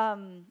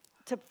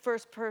 to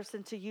first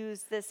person to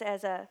use this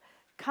as a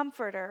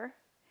comforter.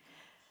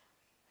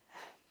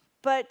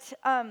 But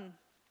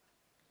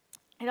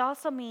it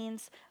also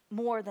means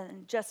more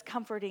than just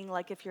comforting,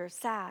 like if you're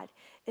sad.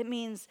 It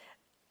means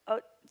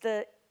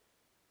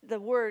the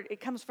word,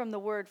 it comes from the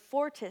word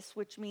fortis,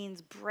 which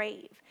means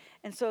brave.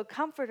 And so a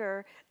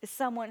comforter is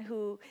someone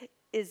who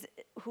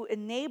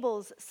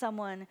enables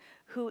someone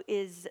who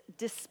is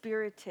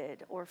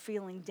dispirited or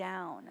feeling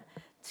down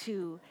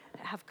to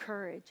have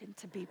courage and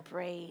to be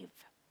brave.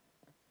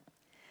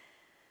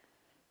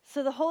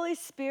 So the Holy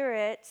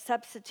Spirit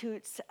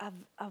substitutes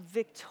a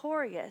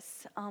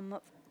victorious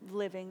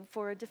living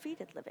for a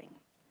defeated living.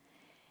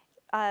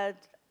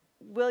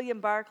 William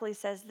Barclay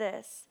says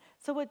this: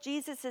 so what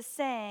Jesus is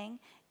saying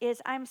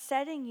is, I'm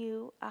setting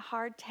you a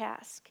hard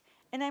task,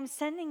 and I'm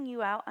sending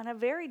you out on a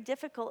very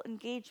difficult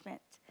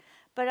engagement,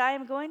 but I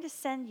am going to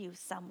send you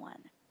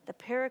someone, the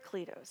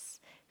Parakletos,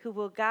 who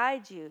will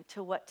guide you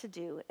to what to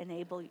do,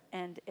 enable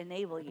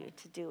you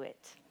to do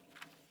it.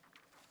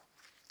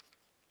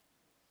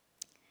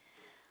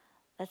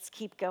 Let's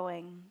keep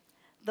going.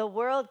 The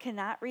world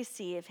cannot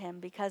receive him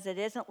because it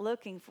isn't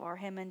looking for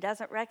him and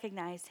doesn't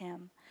recognize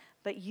him.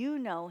 But you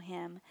know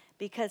him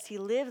because he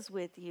lives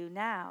with you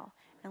now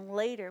and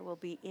later will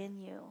be in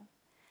you.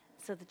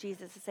 So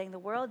Jesus is saying the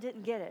world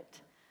didn't get it.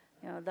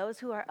 Those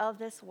who are of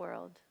this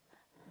world,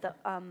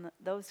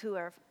 those who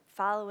are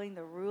following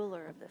the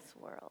ruler of this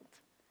world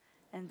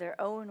and their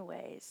own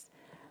ways,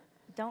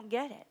 don't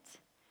get it.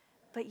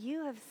 But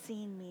you have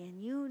seen me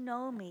and you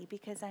know me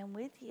because I'm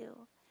with you.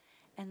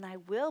 And I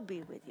will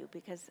be with you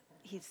because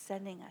he's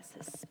sending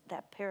us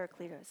that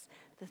Parakletos,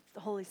 the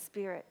Holy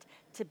Spirit,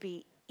 to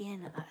be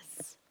in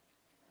us.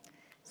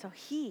 So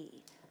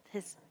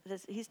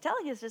he's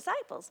telling his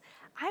disciples,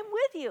 I'm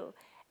with you,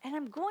 and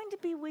I'm going to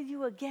be with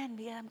you again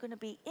because I'm going to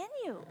be in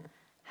you.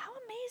 How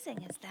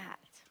amazing is that?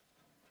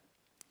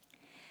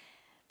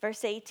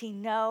 Verse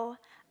 18, no,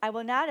 I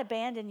will not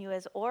abandon you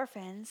as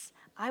orphans.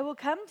 I will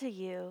come to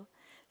you.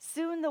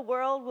 Soon the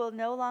world will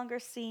no longer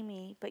see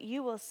me, but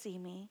you will see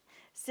me.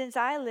 Since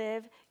I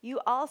live, you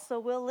also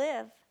will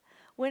live.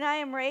 When I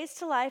am raised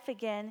to life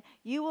again,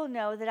 you will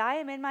know that I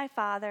am in my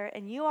Father,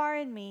 and you are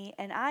in me,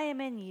 and I am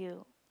in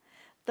you.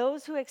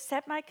 Those who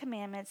accept my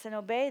commandments and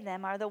obey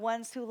them are the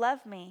ones who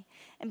love me.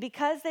 And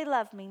because they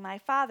love me, my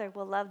Father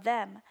will love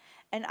them,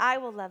 and I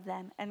will love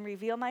them and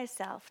reveal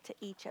myself to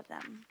each of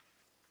them.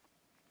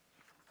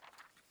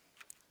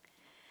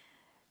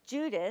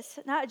 Judas,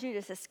 not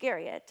Judas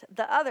Iscariot,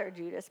 the other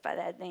Judas by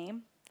that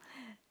name,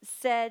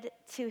 said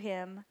to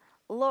him,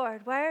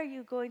 Lord, why are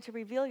you going to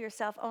reveal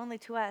yourself only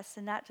to us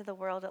and not to the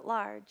world at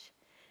large?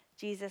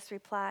 Jesus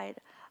replied,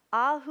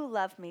 all who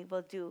love me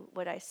will do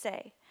what I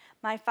say.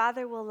 My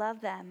Father will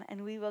love them,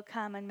 and we will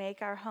come and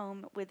make our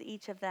home with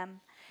each of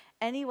them.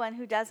 Anyone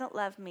who doesn't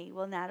love me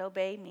will not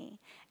obey me.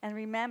 And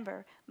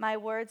remember, my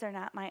words are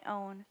not my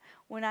own.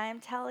 What I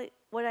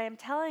am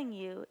telling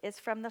you is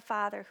from the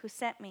Father who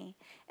sent me,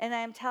 and I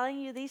am telling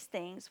you these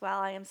things while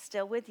I am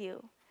still with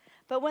you.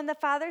 But when the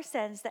Father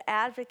sends the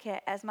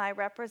Advocate as my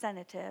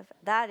representative,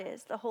 that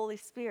is, the Holy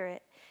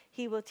Spirit,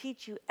 he will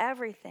teach you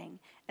everything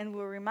and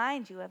will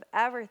remind you of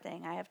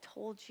everything I have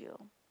told you.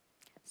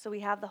 So we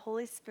have the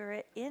Holy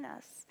Spirit in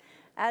us.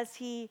 As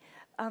we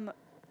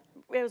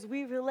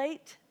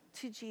relate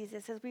to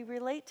Jesus, as we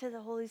relate to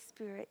the Holy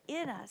Spirit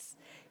in us,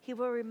 he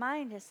will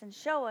remind us and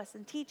show us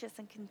and teach us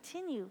and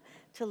continue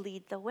to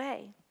lead the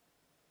way.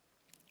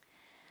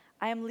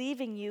 I am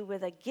leaving you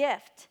with a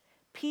gift,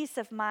 peace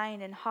of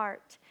mind and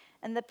heart.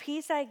 And the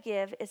peace I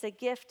give is a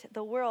gift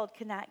the world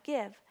cannot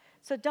give.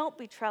 So don't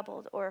be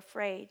troubled or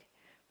afraid.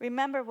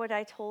 Remember what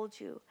I told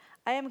you.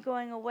 I am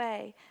going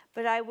away,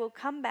 but I will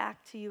come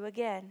back to you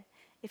again.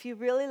 If you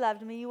really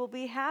loved me, you will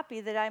be happy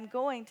that I am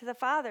going to the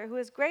Father who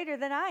is greater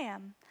than I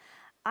am.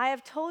 I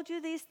have told you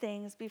these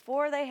things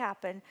before they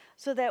happen,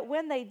 so that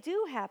when they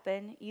do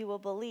happen, you will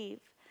believe.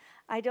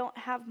 I don't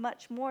have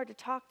much more time to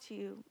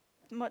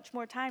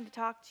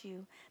talk to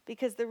you,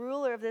 because the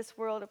ruler of this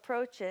world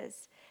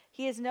approaches.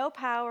 He has no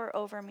power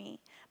over me,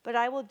 but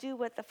I will do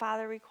what the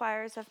Father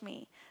requires of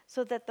me,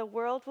 so that the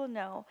world will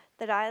know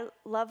that I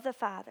love the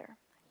Father.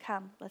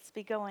 Come, let's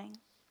be going.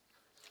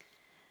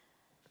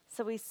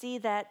 So we see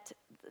that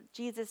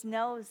Jesus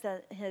knows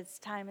that his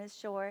time is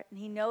short, and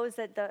he knows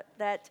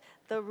that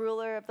the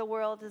ruler of the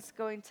world is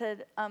going to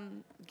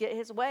get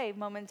his way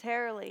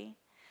momentarily.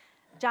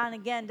 John,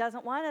 again,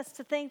 doesn't want us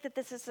to think that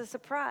this is a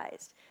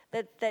surprise,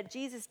 that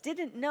Jesus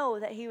didn't know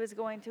that he was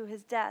going to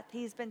his death.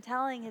 He's been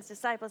telling his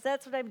disciples,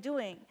 that's what I'm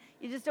doing.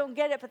 You just don't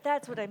get it, but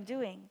that's what I'm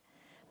doing.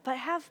 But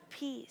have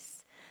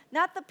peace.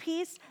 Not the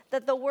peace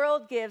that the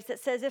world gives that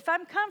says, if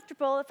I'm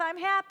comfortable, if I'm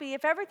happy,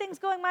 if everything's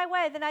going my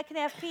way, then I can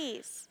have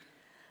peace.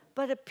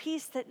 But a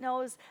peace that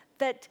knows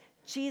that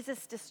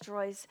Jesus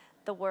destroys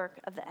the work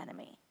of the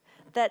enemy,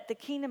 that the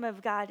kingdom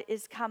of God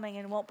is coming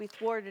and won't be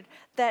thwarted,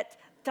 that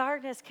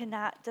darkness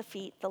cannot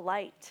defeat the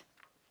light.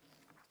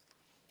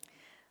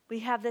 We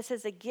have this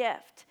as a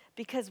gift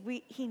because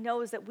he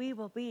knows that we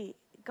will be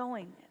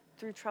going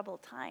through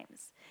troubled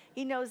times.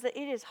 He knows that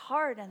it is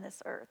hard on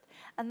this earth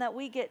and that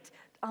we get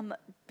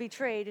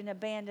betrayed and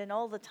abandoned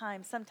all the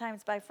time,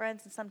 sometimes by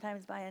friends and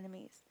sometimes by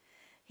enemies.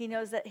 He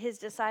knows that his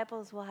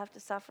disciples will have to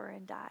suffer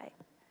and die,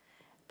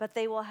 but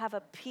they will have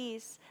a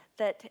peace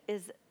that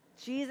is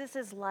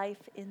Jesus'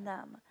 life in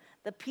them,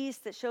 the peace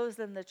that shows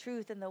them the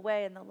truth and the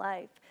way and the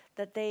life,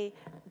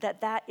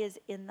 that is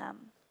in them.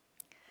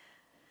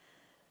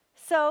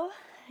 So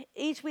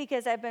each week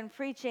as I've been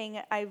preaching,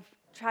 I've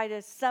tried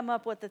to sum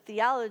up what the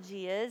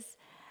theology is.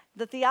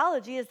 The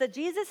theology is that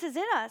Jesus is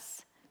in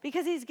us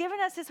because he's given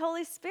us his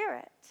Holy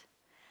Spirit.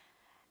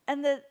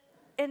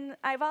 And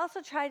I've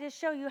also tried to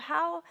show you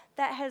how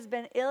that has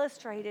been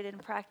illustrated in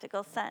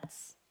practical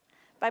sense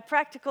by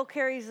practical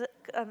characters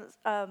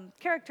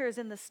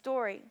in the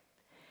story.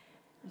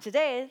 And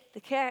today,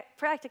 the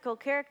practical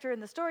character in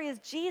the story is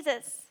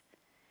Jesus.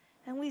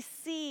 And we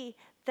see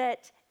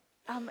that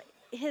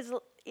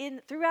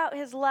throughout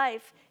his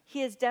life, he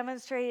has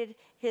demonstrated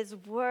his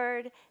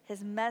word,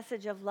 his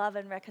message of love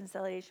and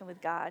reconciliation with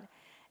God,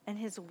 and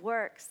his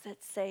works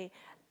that say,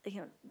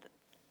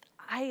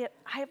 I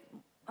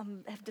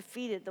have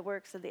defeated the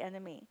works of the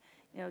enemy.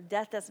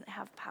 Death doesn't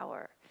have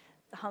power.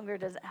 The hunger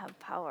doesn't have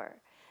power.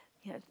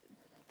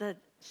 The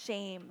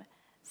shame,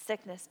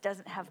 sickness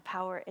doesn't have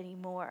power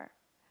anymore.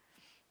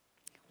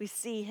 We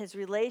see his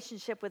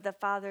relationship with the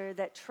Father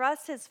that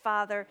trusts his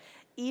Father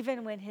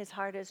even when his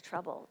heart is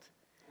troubled.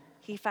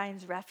 He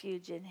finds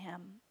refuge in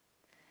him.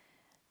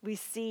 We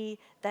see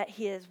that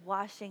he is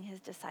washing his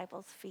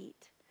disciples'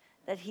 feet,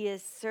 that he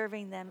is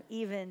serving them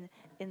even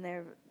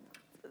in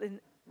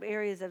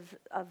areas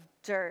of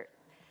dirt.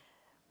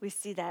 We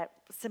see that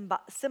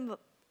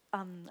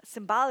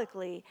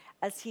symbolically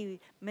as he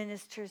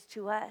ministers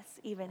to us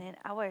even in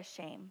our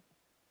shame.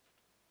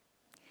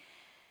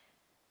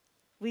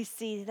 We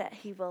see that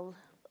he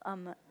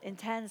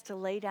intends to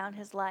lay down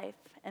his life,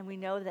 and we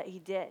know that he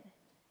did.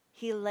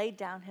 He laid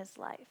down his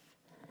life.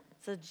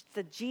 So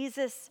the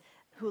Jesus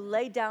who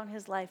laid down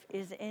his life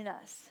is in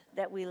us,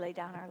 that we lay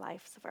down our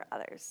lives for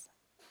others.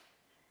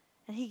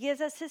 And he gives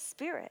us his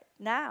Spirit.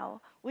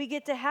 Now we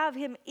get to have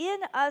him in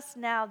us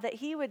now, that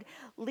he would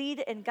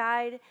lead and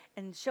guide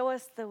and show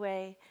us the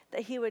way,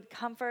 that he would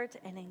comfort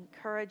and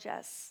encourage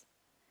us.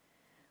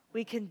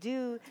 We can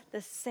do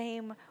the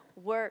same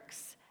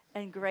works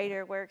and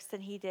greater works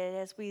than he did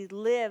as we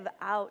live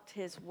out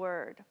his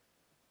word.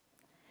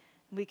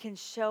 We can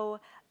show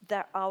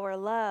that our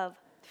love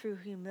through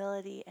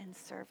humility and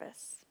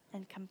service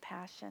and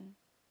compassion.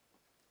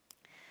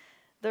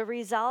 The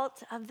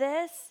result of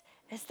this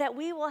is that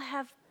we will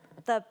have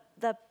the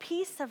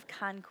peace of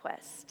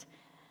conquest,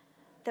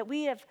 that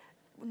we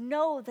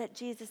know that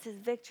Jesus'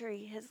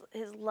 victory,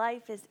 his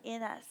life is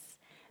in us,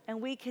 and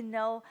we can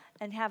know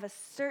and have a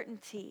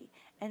certainty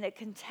and a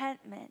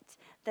contentment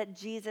that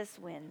Jesus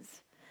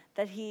wins,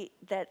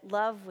 that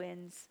love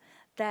wins,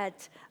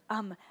 that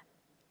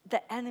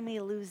the enemy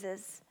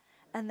loses,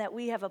 and that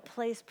we have a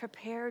place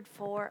prepared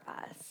for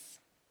us.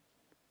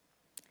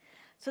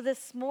 So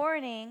this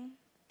morning,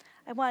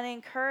 I want to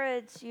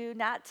encourage you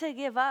not to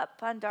give up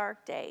on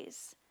dark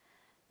days.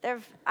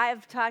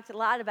 I've talked a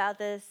lot about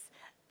this,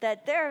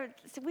 that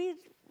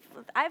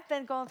I've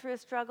been going through a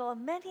struggle,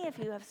 and many of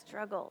you have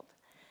struggled.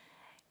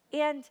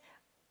 And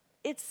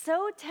it's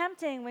so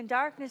tempting when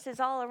darkness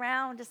is all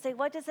around to say,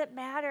 what does it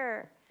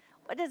matter?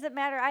 What does it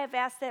matter? I have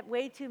asked that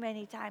way too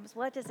many times.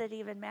 What does it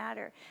even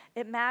matter?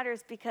 It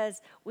matters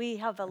because we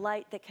have a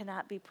light that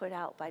cannot be put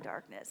out by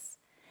darkness.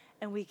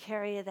 And we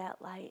carry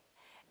that light.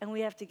 And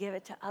we have to give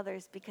it to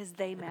others because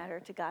they matter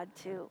to God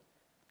too.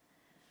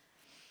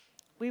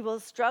 We will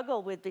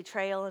struggle with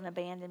betrayal and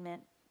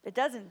abandonment. It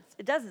doesn't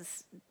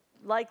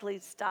likely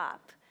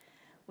stop.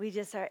 We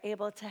just are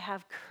able to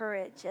have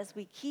courage as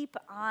we keep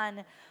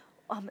on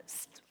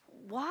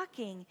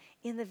walking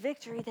in the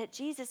victory that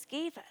Jesus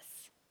gave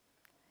us.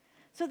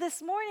 So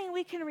this morning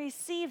we can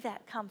receive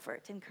that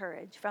comfort and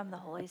courage from the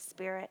Holy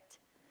Spirit.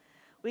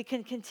 We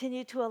can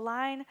continue to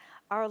align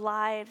our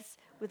lives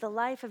with the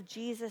life of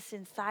Jesus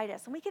inside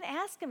us. And we can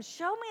ask him,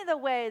 show me the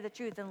way, the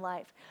truth, and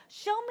life.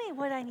 Show me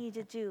what I need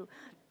to do.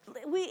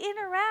 We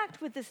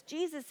interact with this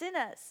Jesus in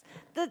us.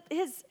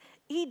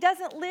 He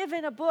doesn't live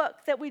in a book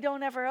that we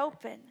don't ever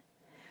open.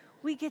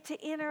 We get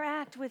to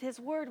interact with his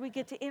word. We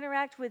get to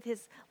interact with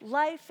his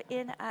life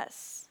in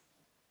us.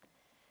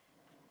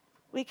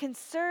 We can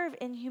serve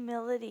in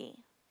humility.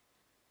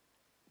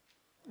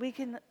 We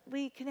can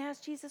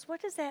ask Jesus,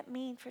 what does that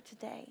mean for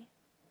today?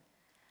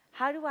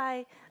 How do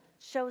I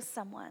show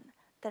someone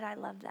that I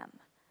love them?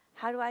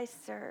 How do I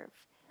serve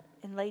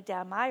and lay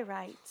down my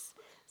rights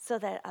so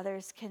that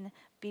others can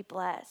be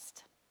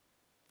blessed?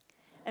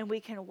 And we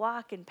can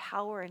walk in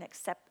power and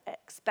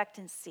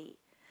expectancy.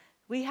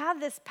 We have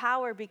this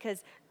power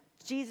because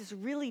Jesus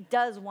really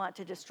does want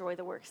to destroy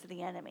the works of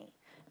the enemy.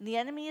 And the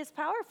enemy is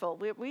powerful.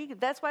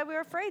 That's why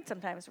we're afraid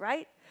sometimes,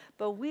 right?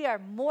 But we are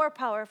more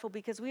powerful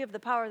because we have the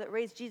power that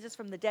raised Jesus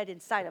from the dead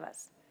inside of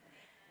us.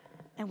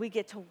 And we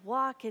get to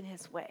walk in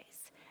his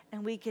ways.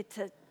 And we get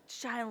to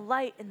shine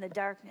light in the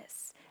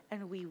darkness.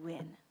 And we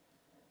win.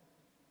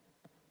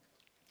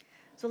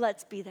 So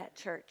let's be that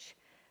church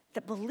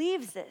that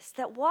believes this,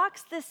 that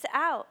walks this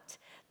out,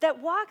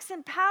 that walks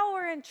in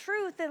power and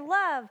truth and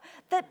love,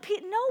 that no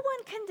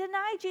one can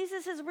deny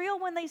Jesus is real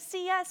when they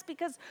see us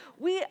because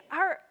we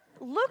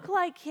look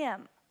like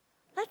him.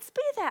 Let's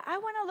be that. I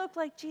want to look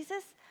like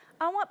Jesus.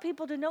 I want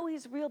people to know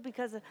he's real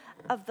because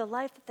of the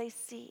life that they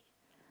see.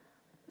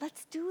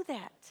 Let's do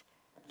that.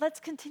 Let's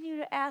continue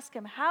to ask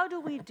him, how do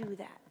we do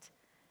that?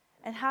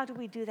 And how do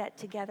we do that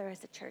together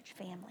as a church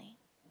family?